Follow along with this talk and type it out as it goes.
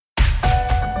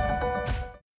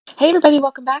Hey everybody,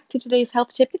 welcome back to today's health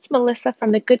tip. It's Melissa from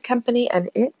The Good Company,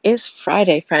 and it is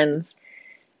Friday, friends.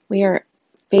 We are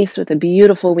faced with a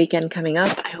beautiful weekend coming up.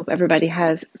 I hope everybody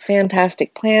has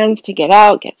fantastic plans to get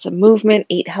out, get some movement,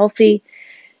 eat healthy,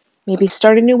 maybe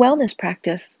start a new wellness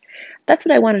practice. That's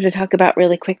what I wanted to talk about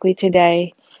really quickly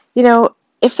today.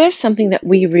 If there's something that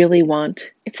we really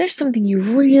want, if there's something you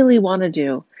really want to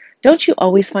do, don't you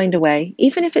always find a way,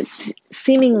 even if it's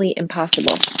seemingly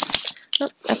impossible? Oh,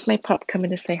 that's my pup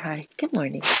coming to say hi. Good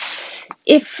morning.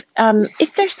 If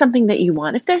there's something that you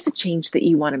want, if there's a change that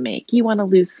you want to make, you want to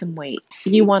lose some weight,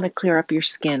 you want to clear up your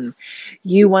skin,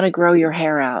 you want to grow your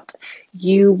hair out,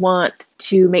 you want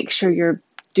to make sure you're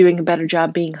doing a better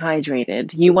job being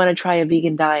hydrated, you want to try a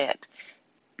vegan diet,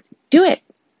 do it,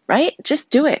 right? Just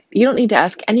do it. You don't need to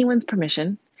ask anyone's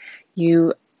permission.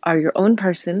 You are your own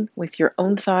person with your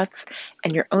own thoughts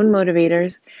and your own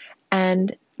motivators,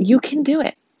 and you can do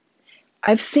it.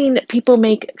 I've seen people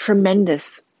make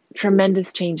tremendous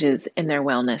changes in their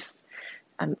wellness,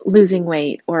 losing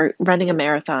weight or running a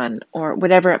marathon or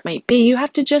whatever it might be. You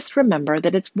have to just remember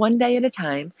that it's one day at a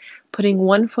time, putting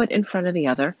one foot in front of the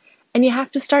other, and you have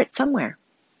to start somewhere.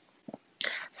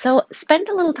 So spend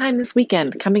a little time this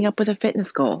weekend coming up with a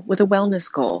fitness goal, with a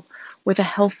wellness goal, with a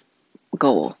health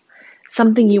goal,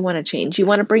 something you want to change. You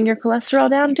want to bring your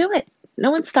cholesterol down? Do it. No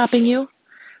one's stopping you.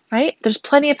 Right? There's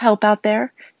plenty of help out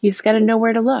there. You just got to know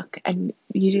where to look, and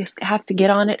you just have to get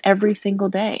on it every single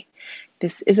day.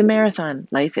 This is a marathon.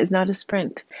 Life is not a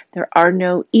sprint. There are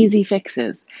no easy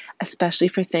fixes, especially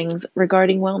for things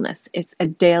regarding wellness. It's a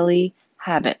daily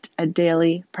habit, a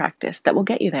daily practice that will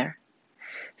get you there.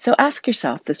 So ask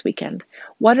yourself this weekend,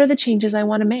 what are the changes I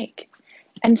want to make?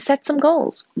 And set some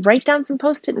goals. Write down some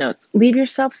post-it notes. Leave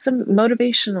yourself some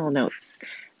motivational notes.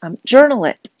 Journal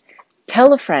it.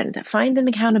 Tell a friend, find an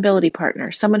accountability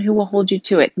partner, someone who will hold you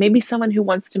to it, maybe someone who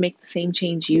wants to make the same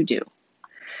change you do.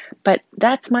 But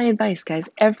that's my advice, guys.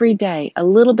 Every day, a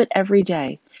little bit every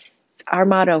day. It's our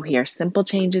motto here, simple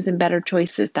changes and better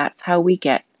choices. That's how we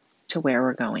get to where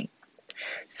we're going.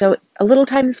 So a little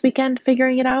time this weekend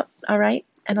figuring it out, all right?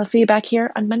 And I'll see you back here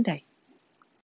on Monday.